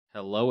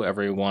Hello,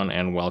 everyone,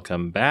 and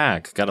welcome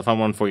back. Got a fun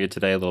one for you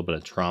today, a little bit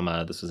of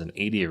trauma. This was an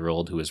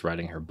 80-year-old who was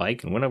riding her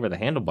bike and went over the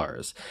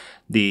handlebars.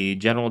 The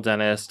general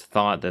dentist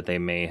thought that they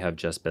may have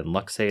just been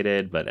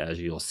luxated, but as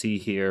you'll see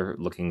here,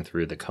 looking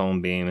through the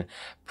cone beam,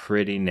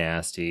 pretty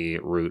nasty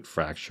root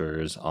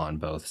fractures on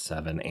both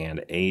 7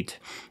 and 8.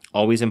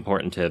 Always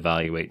important to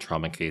evaluate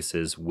trauma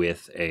cases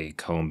with a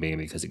cone beam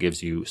because it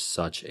gives you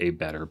such a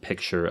better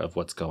picture of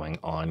what's going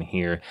on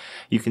here.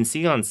 You can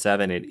see on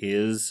 7, it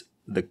is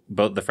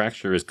the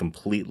fracture is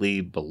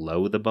completely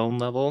below the bone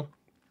level,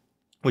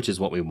 which is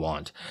what we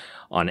want.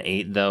 On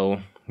 8,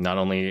 though, not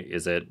only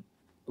is it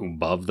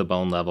above the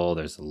bone level,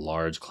 there's a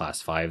large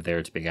class 5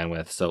 there to begin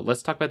with. So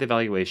let's talk about the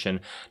evaluation.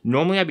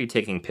 Normally I'd be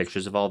taking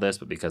pictures of all this,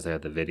 but because I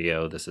have the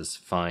video, this is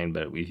fine.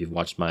 But if you've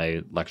watched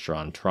my lecture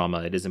on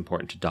trauma, it is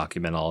important to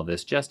document all of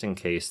this just in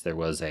case there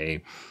was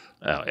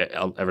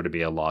ever to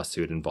be a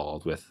lawsuit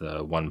involved with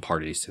one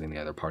party suing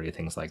the other party,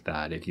 things like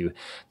that.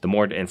 The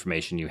more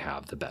information you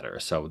have, the better.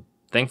 So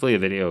thankfully, a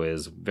video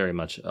is very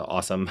much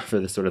awesome for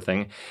this sort of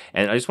thing.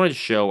 And I just wanted to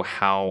show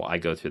how I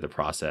go through the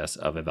process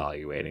of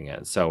evaluating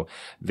it. So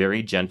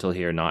very gentle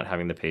here, not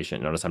having the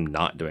patient. Notice I'm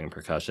not doing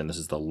percussion. This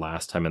is the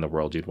last time in the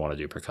world you'd want to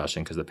do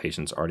percussion because the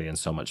patient's already in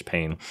so much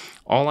pain.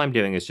 All I'm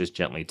doing is just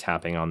gently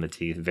tapping on the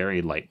teeth,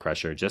 very light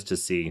pressure, just to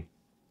see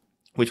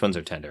which ones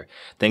are tender.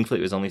 Thankfully,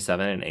 it was only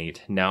 7 and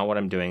 8. Now what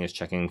I'm doing is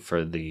checking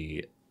for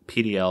the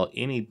PDL,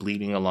 any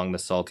bleeding along the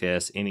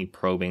sulcus, any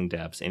probing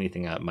depths,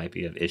 anything that might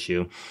be of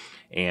issue.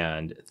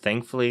 And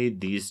thankfully,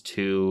 these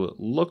two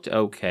looked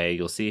okay.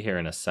 You'll see here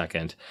in a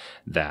second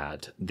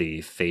that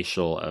the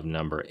facial of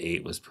number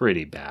 8 was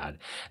pretty bad.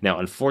 Now,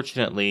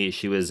 unfortunately,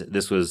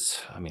 this was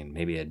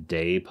maybe a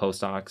day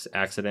post-op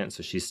accident,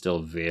 so she's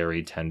still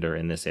very tender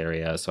in this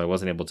area. So I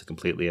wasn't able to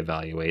completely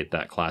evaluate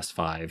that class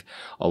 5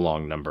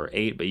 along number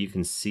 8, but you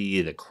can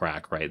see the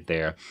crack right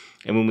there.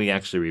 And when we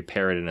actually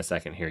repair it in a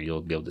second here,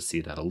 you'll be able to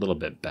see that a little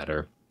bit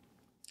better.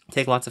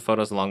 Take lots of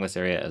photos along this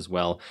area as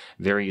well.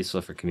 Very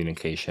useful for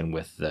communication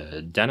with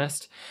the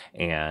dentist.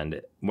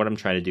 And what I'm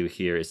trying to do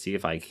here is see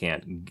if I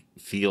can't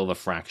feel the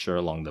fracture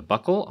along the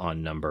buccal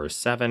on number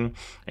 7.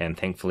 And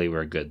thankfully,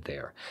 we're good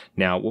there.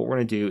 Now, what we're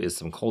going to do is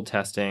some cold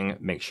testing,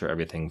 make sure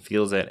everything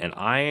feels it. And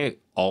I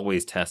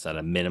always test at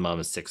a minimum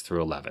of 6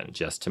 through 11,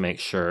 just to make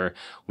sure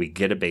we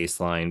get a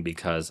baseline,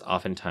 because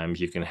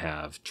oftentimes you can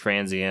have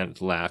transient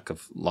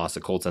loss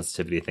of cold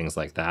sensitivity, things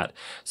like that.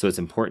 So it's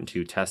important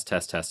to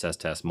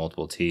test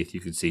multiple teeth. You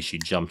can see she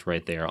jumped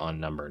right there on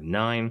number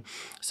 9.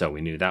 So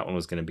we knew that one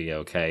was going to be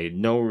okay.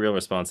 No real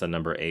response on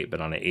number 8, but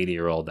on an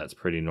 80-year-old, that's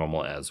pretty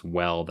normal as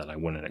well, that I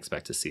wouldn't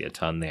expect to see a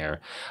ton there.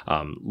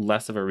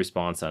 Less of a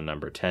response on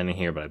number 10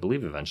 here, but I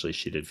believe eventually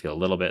she did feel a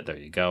little bit. There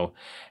you go.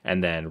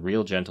 And then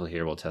real gentle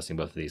here while testing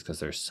both of these because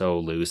they're so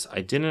loose.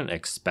 I didn't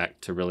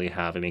expect to really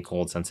have any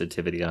cold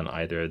sensitivity on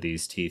either of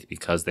these teeth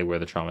because they were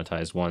the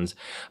traumatized ones,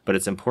 but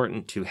it's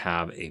important to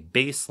have a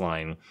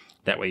baseline.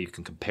 That way you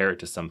can compare it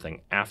to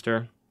something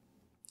after.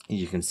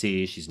 You can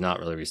see she's not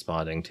really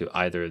responding to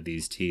either of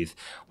these teeth.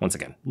 Once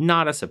again,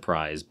 not a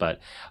surprise,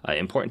 but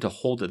important to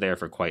hold it there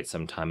for quite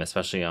some time,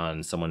 especially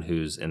on someone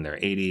who's in their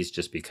 80s,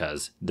 just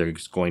because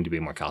there's going to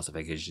be more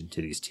calcification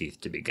to these teeth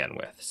to begin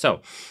with.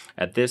 So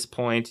at this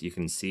point, you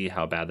can see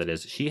how bad that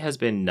is. She has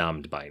been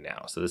numbed by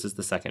now. So this is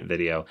the second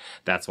video.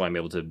 That's why I'm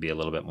able to be a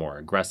little bit more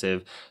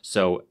aggressive.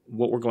 So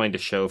what we're going to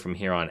show from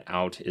here on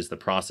out is the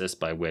process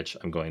by which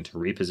I'm going to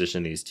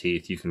reposition these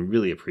teeth. You can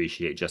really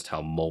appreciate just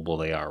how mobile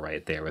they are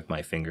right there with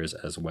my fingers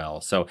as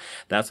well. So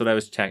that's what I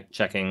was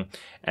checking,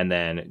 and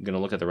then going to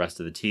look at the rest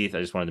of the teeth.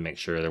 I just wanted to make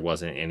sure there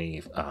wasn't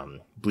any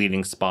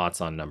bleeding spots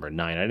on number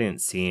 9. I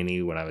didn't see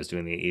any when I was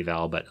doing the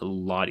eval, but a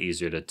lot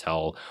easier to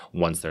tell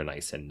once they're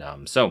nice and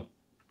numb. So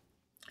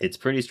it's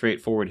pretty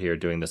straightforward here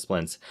doing the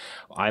splints.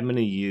 I'm going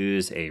to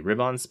use a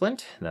rib-on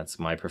splint. That's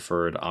my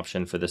preferred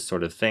option for this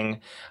sort of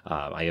thing.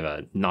 I have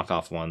a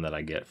knockoff one that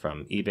I get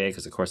from eBay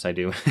because of course I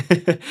do.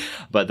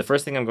 But the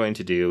first thing I'm going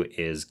to do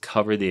is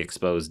cover the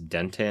exposed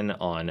dentin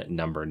on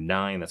number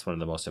 9. That's one of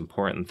the most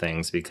important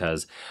things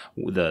because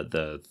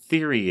the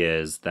theory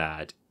is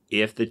that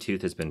if the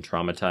tooth has been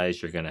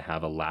traumatized, you're going to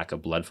have a lack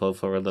of blood flow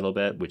for a little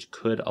bit, which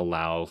could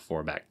allow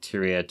for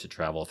bacteria to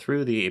travel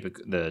through the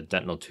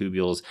dentinal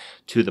tubules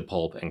to the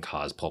pulp and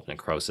cause pulp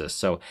necrosis.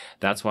 So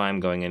that's why I'm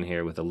going in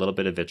here with a little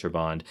bit of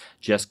Vitribond,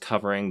 just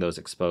covering those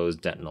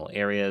exposed dentinal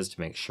areas to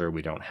make sure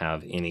we don't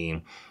have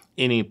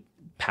any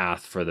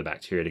path for the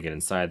bacteria to get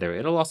inside there.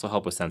 It'll also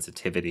help with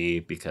sensitivity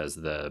because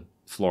the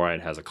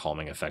fluoride has a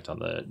calming effect on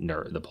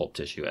the pulp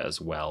tissue as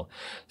well.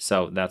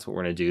 So that's what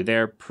we're going to do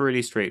there.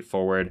 Pretty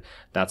straightforward.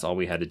 That's all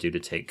we had to do to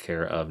take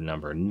care of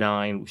number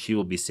 9. She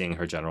will be seeing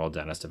her general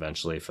dentist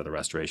eventually for the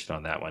restoration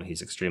on that one.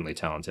 He's extremely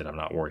talented. I'm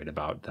not worried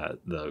about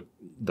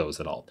those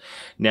at all.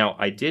 Now,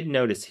 I did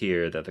notice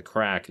here that the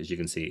crack, as you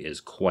can see, is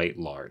quite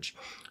large.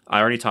 I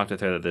already talked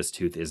with her that this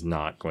tooth is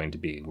not going to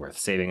be worth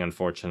saving,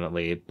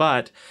 unfortunately,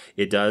 but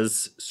it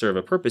does serve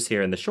a purpose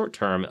here in the short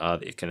term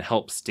of it can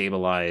help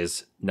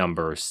stabilize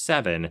number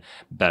 7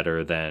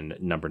 better than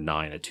number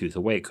 9, a tooth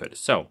away, could.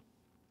 So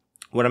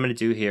what I'm going to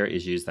do here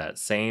is use that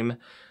same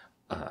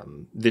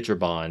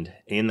Vitribond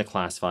in the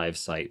class 5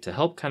 site to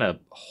help kind of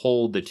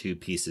hold the two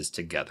pieces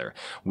together.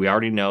 We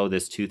already know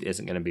this tooth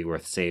isn't going to be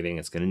worth saving.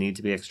 It's going to need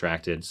to be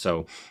extracted.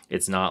 So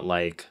it's not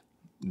like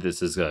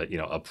this is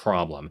a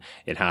problem.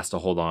 It has to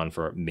hold on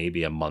for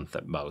maybe a month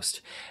at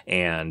most.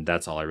 And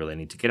that's all I really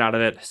need to get out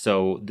of it.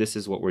 So this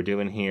is what we're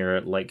doing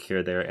here, like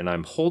here, there, and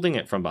I'm holding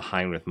it from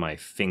behind with my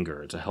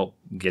finger to help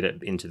get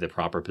it into the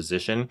proper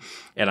position.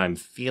 And I'm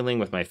feeling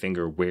with my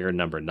finger where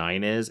number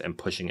 9 is and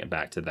pushing it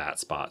back to that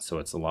spot. So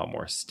it's a lot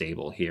more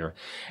stable here.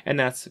 And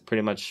that's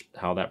pretty much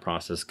how that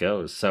process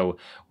goes. So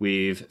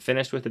we've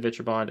finished with the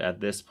Vitribond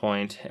at this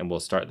point, and we'll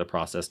start the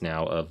process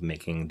now of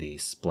making the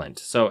splint.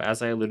 So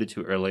as I alluded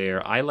to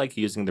earlier, I like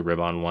using the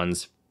rib-on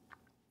ones.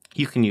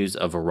 You can use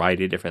a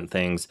variety of different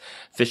things.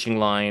 Fishing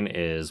line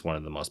is one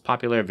of the most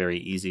popular, very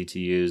easy to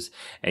use.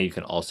 And you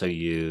can also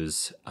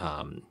use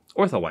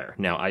ortho wire.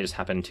 Now, I just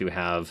happen to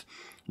have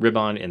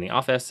rib-on in the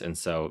office, and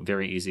so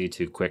very easy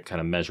to quick kind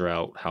of measure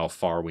out how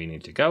far we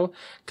need to go,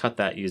 cut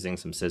that using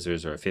some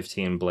scissors or a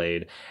 15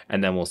 blade,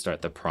 and then we'll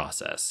start the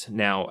process.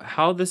 Now,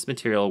 how this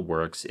material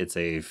works, it's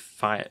a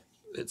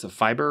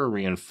fiber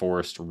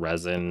reinforced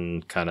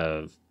resin kind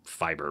of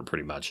fiber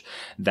pretty much,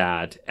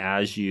 that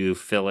as you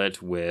fill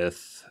it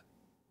with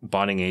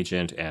bonding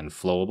agent and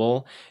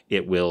flowable,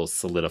 it will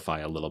solidify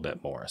a little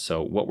bit more.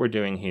 So what we're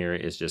doing here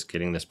is just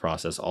getting this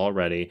process all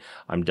ready.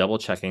 I'm double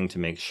checking to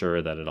make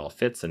sure that it all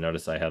fits, and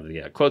notice I have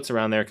the quotes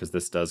around there because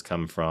this does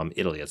come from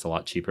Italy. It's a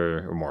lot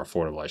cheaper, or more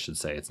affordable I should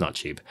say. It's not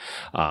cheap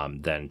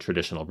than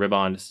traditional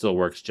rib-on. Still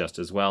works just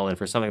as well, and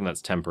for something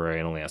that's temporary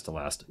and only has to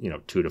last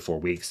 2 to 4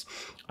 weeks,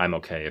 I'm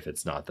okay if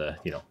it's not the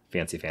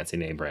fancy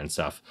name brand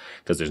stuff,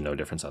 because there's no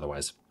difference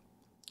otherwise.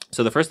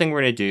 So the first thing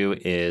we're going to do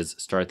is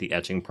start the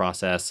etching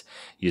process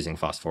using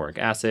phosphoric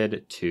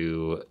acid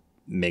to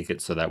make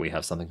it so that we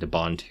have something to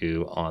bond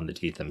to on the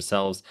teeth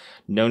themselves.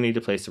 No need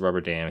to place a rubber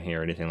dam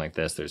here or anything like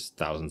this. There's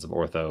thousands of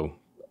ortho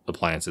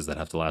appliances that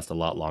have to last a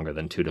lot longer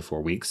than 2 to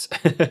 4 weeks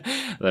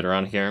that are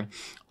on here.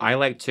 I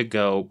like to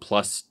go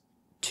plus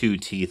 2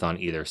 teeth on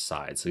either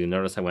side. So you'll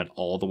notice I went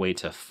all the way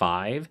to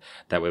 5.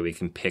 That way we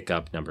can pick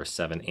up number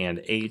 7 and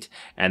 8.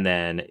 And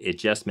then it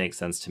just makes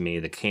sense to me.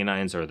 The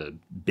canines are the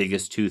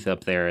biggest tooth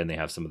up there, and they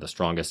have some of the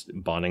strongest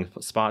bonding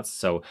spots.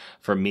 So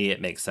for me, it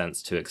makes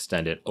sense to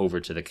extend it over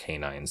to the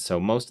canines.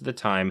 So most of the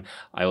time,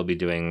 I will be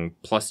doing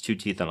plus 2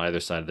 teeth on either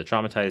side of the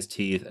traumatized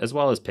teeth, as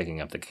well as picking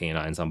up the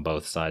canines on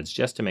both sides,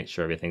 just to make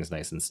sure everything's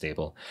nice and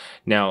stable.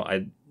 Now,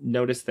 I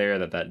noticed there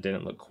that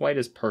didn't look quite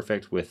as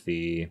perfect with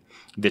the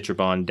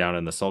Vitribond down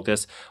in the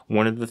sulcus.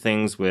 One of the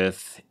things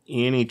with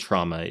any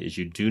trauma is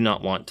you do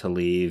not want to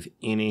leave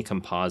any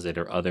composite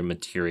or other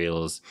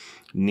materials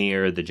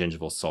near the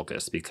gingival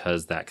sulcus,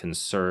 because that can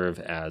serve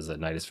as a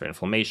nidus for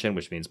inflammation,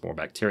 which means more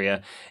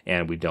bacteria,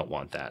 and we don't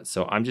want that.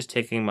 So I'm just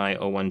taking my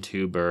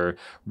 012 burr,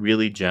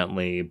 really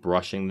gently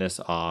brushing this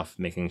off,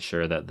 making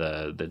sure that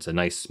it's a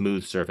nice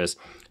smooth surface.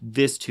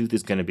 This tooth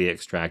is going to be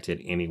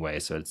extracted anyway,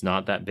 so it's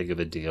not that big of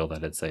a deal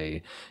that it's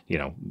a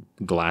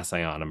glass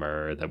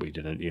ionomer that we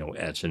didn't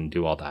etch and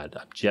do all that.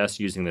 I'm just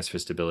using this for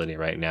stability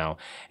right now.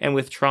 And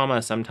with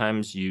trauma,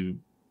 sometimes you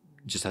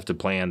just have to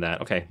plan that,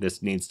 okay,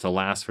 this needs to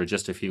last for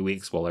just a few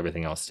weeks while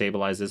everything else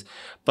stabilizes.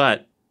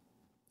 But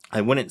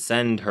I wouldn't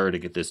send her to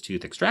get this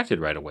tooth extracted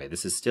right away.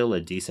 This is still a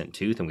decent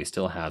tooth, and we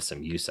still have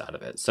some use out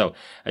of it. So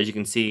as you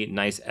can see,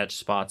 nice etch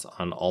spots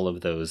on all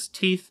of those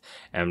teeth,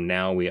 and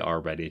now we are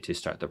ready to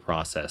start the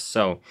process.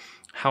 So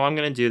how I'm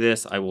going to do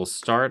this, I will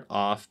start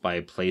off by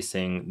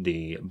placing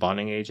the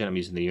bonding agent. I'm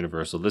using the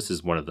universal. This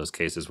is one of those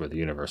cases where the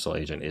universal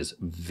agent is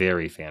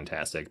very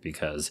fantastic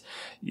because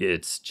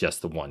it's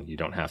just the one. You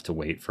don't have to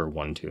wait for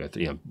 1, 2, or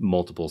 3,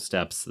 multiple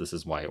steps. This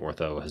is why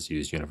ortho has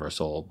used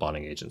universal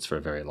bonding agents for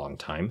a very long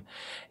time.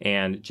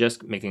 And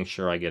just making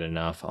sure I get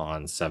enough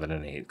on 7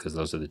 and 8, because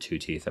those are the 2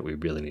 teeth that we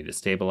really need to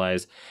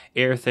stabilize.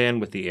 Air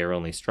thin with the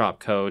air-only strop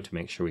coat to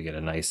make sure we get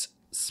a nice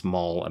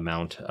small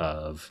amount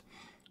of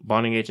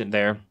bonding agent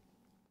there.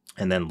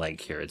 And then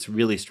like here, it's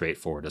really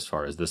straightforward as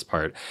far as this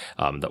part.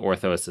 The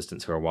ortho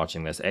assistants who are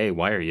watching this,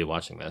 why are you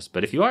watching this?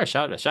 But if you are,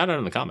 shout out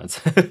in the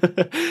comments.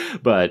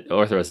 But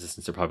ortho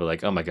assistants are probably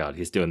like, oh my God,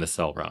 he's doing this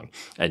so wrong.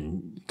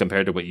 And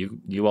compared to what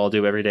you all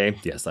do every day,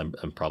 yes, I'm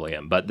probably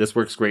am. But this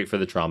works great for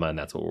the trauma, and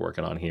that's what we're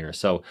working on here.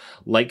 So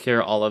like here,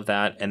 all of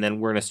that. And then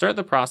we're going to start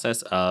the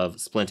process of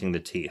splinting the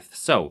teeth.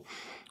 So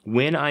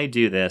when I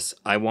do this,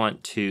 I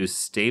want to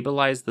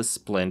stabilize the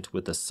splint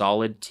with the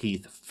solid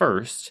teeth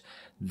first,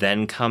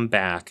 then come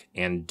back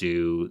and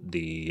do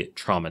the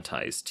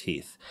traumatized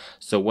teeth.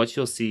 So what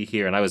you'll see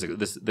here,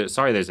 and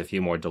sorry there's a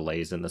few more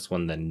delays in this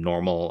one than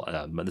normal.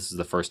 This is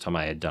the first time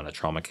I had done a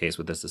trauma case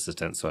with this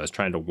assistant, so I was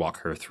trying to walk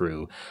her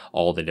through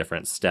all the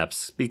different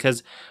steps,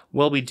 because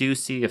while we do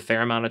see a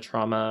fair amount of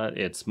trauma,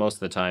 it's most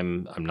of the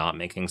time I'm not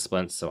making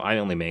splints, so I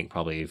only make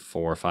probably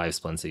 4 or 5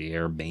 splints a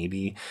year,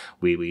 maybe.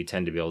 We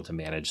tend to be able to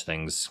manage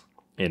things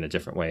in a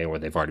different way, or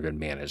they've already been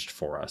managed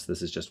for us.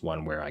 This is just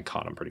one where I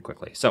caught them pretty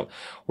quickly. So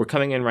we're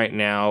coming in right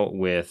now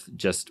with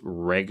just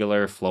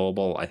regular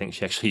flowable. I think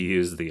she actually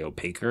used the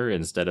opaquer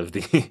instead of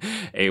the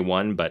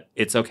A1, but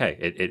it's okay.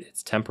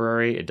 It's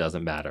temporary. It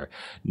doesn't matter.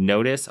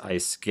 Notice I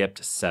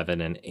skipped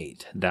 7 and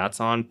 8. That's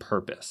on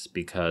purpose,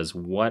 because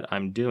what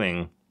I'm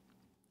doing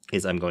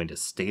is I'm going to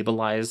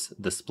stabilize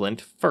the splint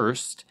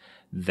first,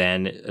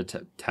 then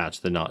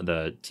attach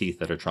the teeth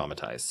that are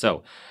traumatized.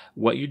 So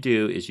what you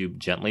do is you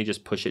gently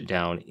just push it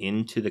down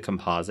into the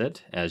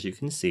composite, as you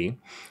can see,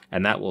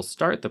 and that will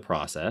start the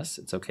process.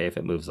 It's okay if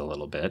it moves a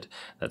little bit.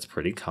 That's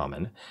pretty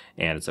common.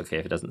 And it's okay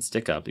if it doesn't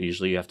stick up.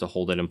 Usually you have to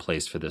hold it in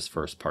place for this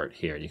first part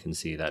here. You can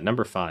see that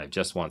number 5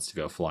 just wants to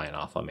go flying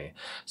off on me.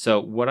 So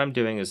what I'm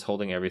doing is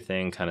holding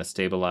everything kind of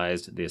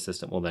stabilized. The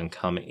assistant will then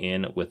come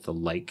in with the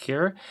light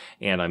cure,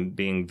 and I'm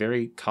being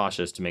very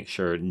cautious to make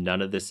sure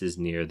none of this is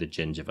near the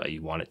gingiva.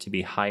 You want it to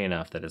be high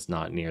enough that it's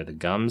not near the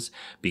gums,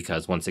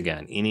 because once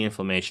again, any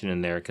inflammation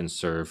in there can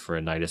serve for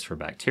a nidus for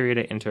bacteria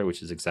to enter,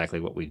 which is exactly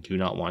what we do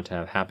not want to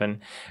have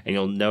happen. And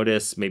you'll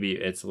notice, maybe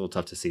it's a little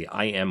tough to see,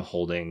 I am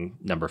holding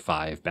number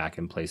 5 back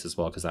in place as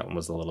well, because that one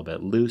was a little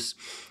bit loose.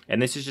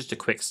 And this is just a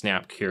quick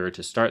snap cure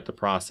to start the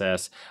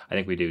process. I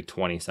think we do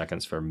 20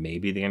 seconds for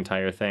maybe the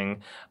entire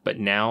thing, but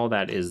now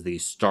that is the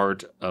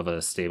start of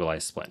a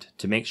stabilized splint.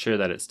 To make sure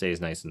that it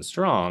stays nice and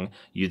strong,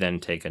 you then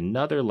take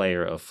another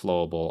layer of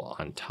flowable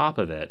on top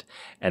of it,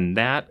 and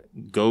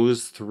that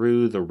goes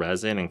through the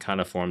resin and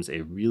kind of forms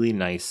a really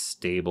nice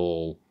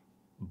stable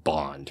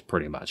bond,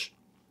 pretty much.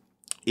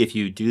 If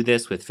you do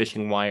this with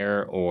fishing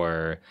wire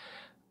or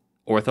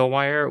ortho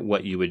wire,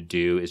 what you would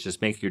do is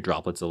just make your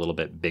droplets a little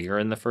bit bigger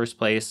in the first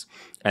place,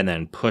 and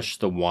then push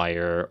the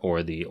wire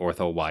or the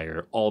ortho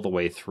wire all the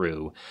way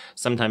through.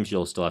 Sometimes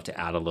you'll still have to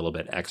add a little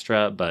bit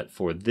extra, but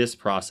for this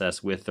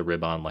process with the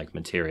ribbon-like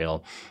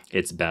material,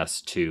 it's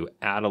best to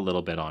add a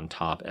little bit on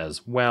top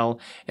as well.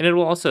 And it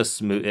will also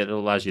it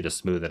allows you to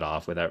smooth it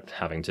off without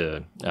having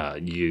to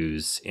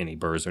use any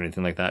burrs or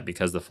anything like that,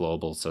 because the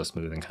flowable is so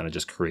smooth and kind of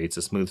just creates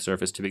a smooth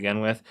surface to begin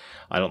with.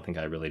 I don't think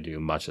I really do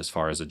much as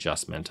far as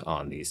adjustment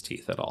on these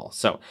teeth at all.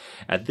 So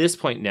at this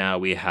point now,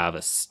 we have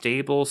a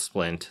stable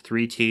splint,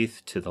 3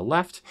 teeth to the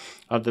left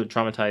of the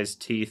traumatized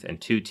teeth and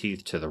 2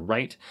 teeth to the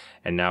right.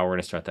 And now we're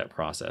going to start that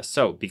process.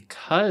 So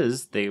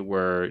because they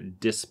were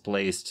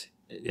displaced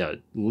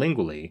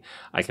lingually,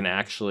 I can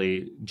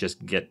actually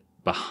just get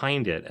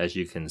behind it, as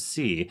you can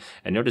see,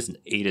 and notice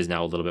 8 is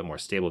now a little bit more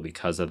stable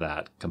because of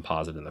that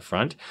composite in the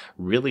front.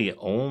 Really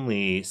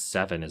only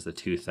 7 is the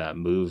tooth that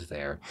moves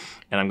there,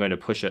 and I'm going to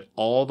push it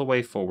all the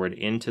way forward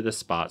into the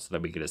spot so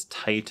that we get as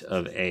tight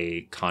of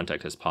a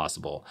contact as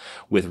possible.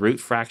 With root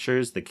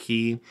fractures, the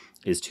key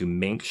is to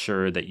make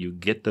sure that you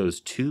get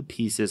those 2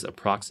 pieces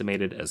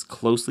approximated as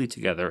closely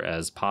together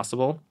as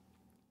possible,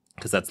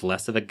 because that's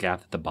less of a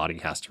gap that the body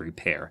has to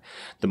repair.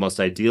 The most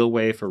ideal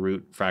way for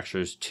root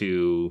fractures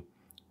to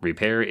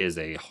repair is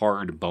a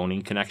hard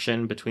bony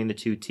connection between the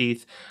 2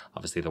 teeth.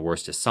 Obviously, the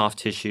worst is soft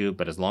tissue,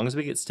 but as long as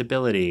we get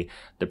stability,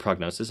 the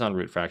prognosis on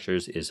root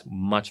fractures is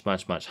much,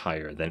 much, much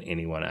higher than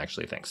anyone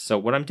actually thinks. So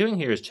what I'm doing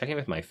here is checking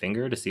with my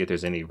finger to see if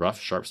there's any rough,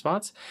 sharp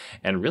spots,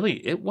 and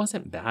really, it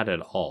wasn't bad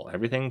at all.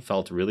 Everything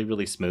felt really,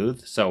 really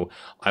smooth, so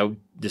I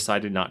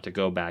decided not to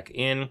go back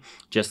in,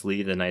 just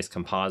leave the nice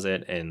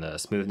composite and the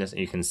smoothness, and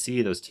you can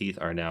see those teeth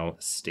are now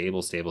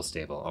stable, stable,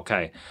 stable.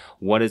 Okay,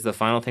 what is the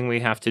final thing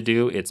we have to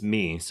do? It's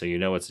me, so you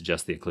know it's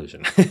adjust the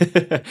occlusion.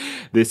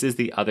 This is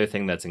the other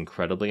thing that's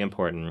incredibly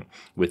important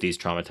with these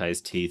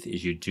traumatized teeth,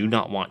 is you do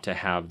not want to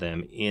have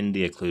them in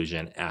the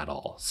occlusion at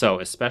all. So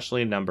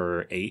especially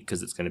number 8,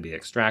 because it's going to be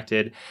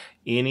extracted,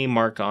 any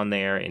mark on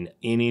there in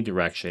any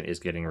direction is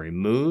getting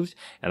removed.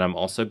 And I'm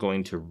also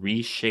going to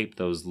reshape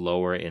those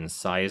lower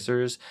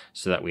incisors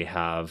so that we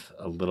have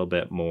a little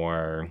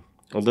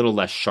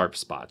less sharp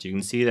spots. You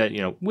can see that,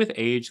 with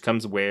age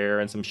comes wear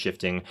and some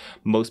shifting.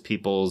 Most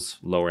people's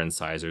lower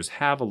incisors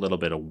have a little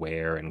bit of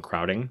wear and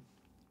crowding.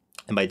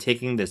 And by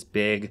taking this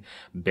big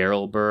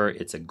barrel burr,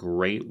 it's a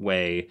great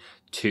way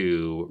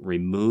to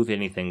remove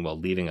anything while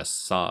leaving a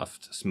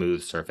soft,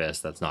 smooth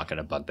surface that's not going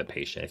to bug the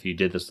patient. If you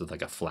did this with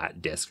like a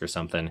flat disc or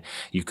something,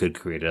 you could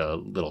create a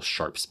little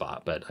sharp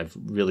spot, but I've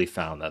really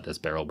found that this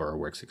barrel burr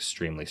works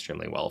extremely,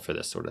 extremely well for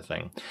this sort of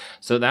thing.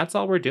 So that's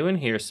all we're doing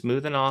here,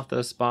 smoothing off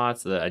those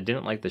spots. I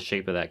didn't like the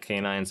shape of that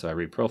canine, so I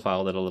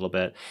reprofiled it a little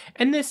bit.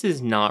 And this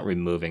is not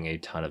removing a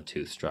ton of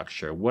tooth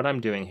structure. What I'm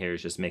doing here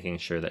is just making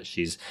sure that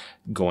she's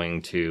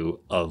going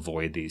to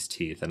avoid these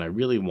teeth, and I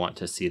really want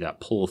to see that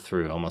pull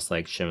through, almost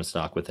like shim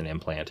stock with an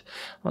implant.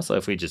 Also,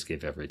 if we just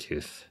give every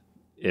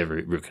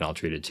root canal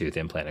treated tooth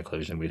implant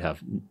occlusion, we'd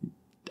have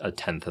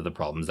 1/10 of the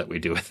problems that we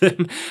do with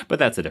them, but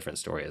that's a different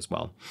story as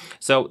well.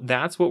 So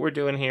that's what we're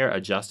doing here,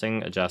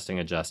 adjusting, and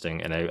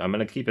I'm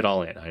going to keep it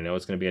all in. I know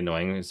it's going to be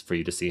annoying for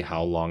you to see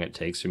how long it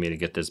takes for me to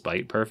get this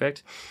bite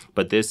perfect,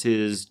 but this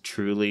is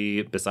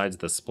truly, besides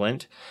the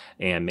splint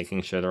and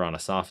making sure they're on a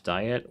soft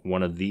diet,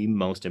 one of the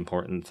most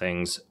important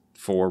things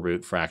for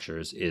root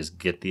fractures is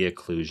get the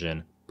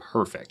occlusion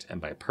perfect. And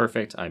by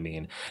perfect, I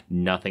mean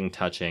nothing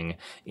touching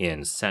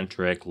in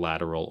centric,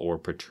 lateral, or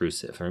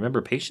protrusive. And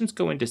remember, patients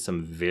go into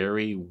some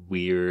very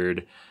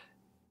weird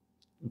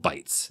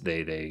bites.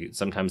 They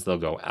sometimes they'll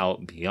go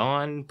out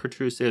beyond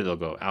protrusive, they'll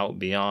go out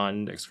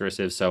beyond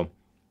excursive. So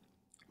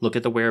look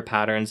at the wear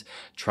patterns,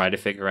 try to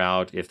figure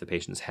out if the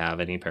patients have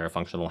any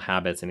parafunctional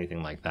habits,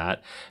 anything like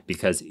that.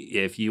 Because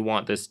if you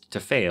want this to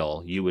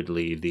fail, you would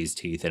leave these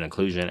teeth in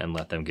occlusion and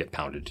let them get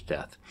pounded to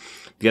death.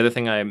 The other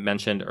thing I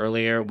mentioned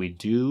earlier, we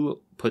do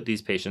put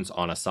these patients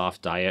on a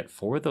soft diet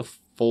for the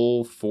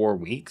full 4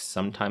 weeks,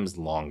 sometimes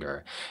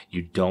longer.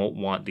 You don't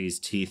want these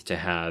teeth to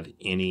have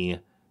any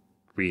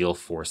real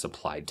force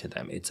applied to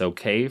them. It's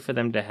okay for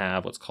them to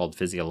have what's called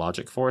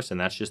physiologic force,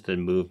 and that's just the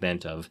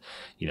movement of,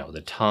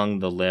 the tongue,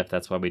 the lip.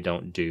 That's why we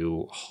don't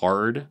do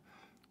hard,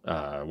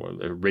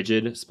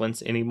 rigid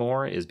splints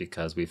anymore, is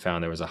because we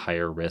found there was a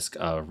higher risk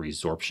of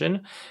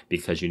resorption,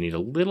 because you need a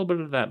little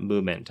bit of that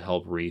movement to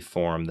help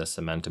reform the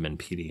cementum and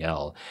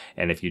PDL.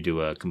 And if you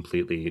do a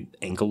completely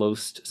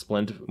ankylosed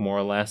splint, more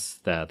or less,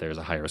 that there's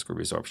a higher risk of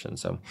resorption.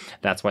 So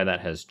that's why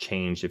that has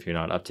changed. If you're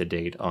not up to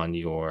date on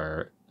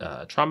your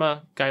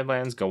trauma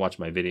guidelines, go watch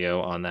my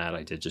video on that.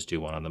 I did just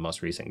do one on the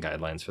most recent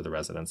guidelines for the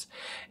residents.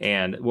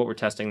 And what we're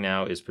testing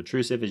now is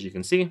protrusive, as you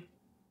can see.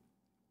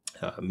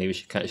 Maybe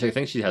she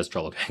thinks she has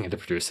trouble getting into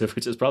protrusive,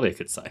 which is probably a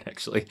good sign,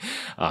 actually.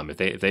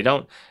 If they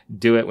don't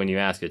do it when you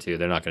ask it to,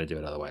 they're not going to do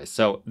it otherwise.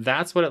 So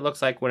that's what it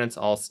looks like when it's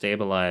all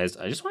stabilized.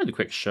 I just wanted to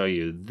quick show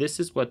you,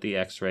 this is what the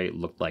x-ray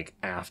looked like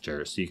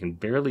after. So you can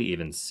barely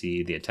even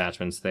see the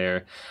attachments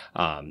there.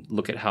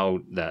 Look at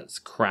how that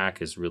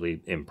crack is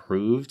really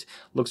improved.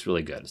 Looks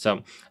really good.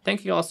 So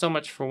thank you all so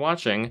much for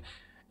watching.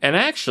 And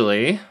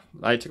actually,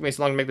 it took me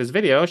so long to make this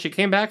video, she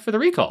came back for the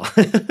recall.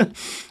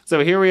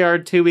 So here we are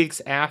 2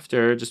 weeks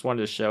after. Just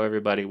wanted to show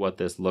everybody what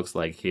this looks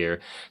like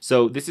here.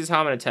 So this is how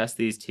I'm going to test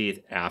these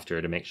teeth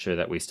after to make sure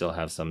that we still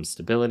have some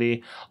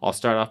stability. I'll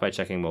start off by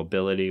checking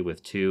mobility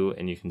with 2,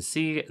 and you can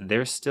see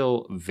they're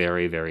still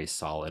very, very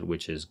solid,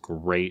 which is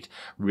great.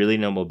 Really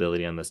no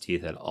mobility on this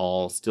teeth at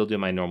all. Still do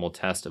my normal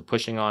test of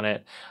pushing on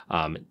it.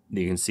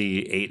 You can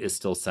see 8 is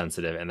still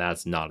sensitive, and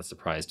that's not a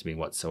surprise to me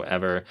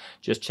whatsoever.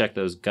 Just check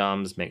those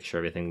gums, make sure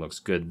everything looks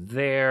good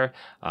there.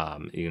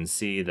 You can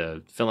see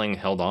the filling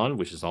held on,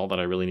 which is all that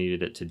I really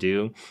needed it to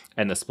do.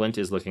 And the splint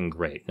is looking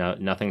great. Now,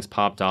 nothing's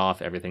popped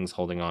off. Everything's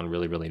holding on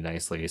really, really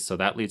nicely. So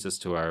that leads us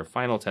to our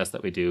final test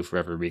that we do for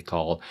every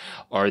recall.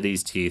 Are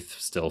these teeth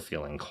still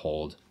feeling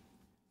cold?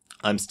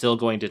 I'm still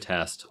going to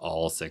test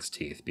all 6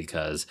 teeth,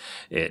 because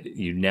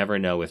you never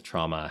know with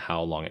trauma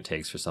how long it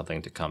takes for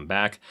something to come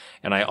back.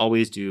 And I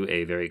always do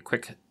a very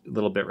quick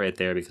little bit right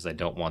there because I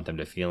don't want them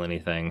to feel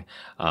anything.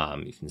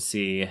 You can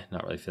see,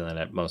 not really feeling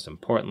it. Most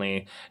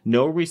importantly,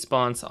 no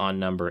response on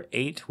number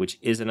 8, which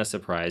isn't a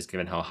surprise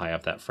given how high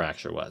up that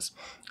fracture was.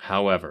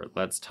 However,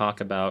 let's talk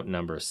about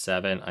number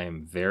 7. I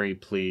am very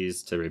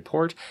pleased to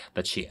report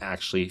that she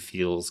actually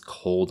feels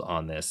cold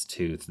on this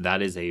tooth.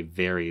 That is a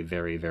very,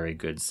 very, very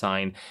good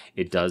sign.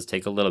 It does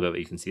take a little bit, but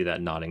you can see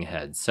that nodding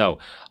head. So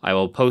I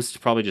will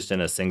post probably just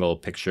in a single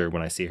picture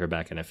when I see her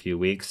back in a few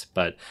weeks,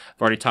 but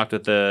I've already talked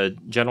with the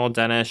general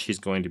dentist. She's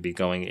going to be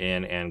going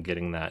in and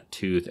getting that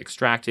tooth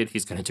extracted.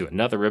 He's going to do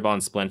another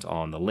rib-on splint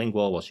on the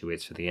lingual while she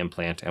waits for the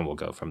implant, and we'll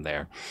go from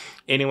there.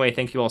 Anyway,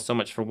 thank you all so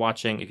much for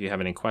watching. If you have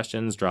any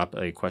questions, drop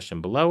a question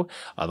below.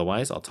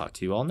 Otherwise, I'll talk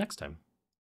to you all next time.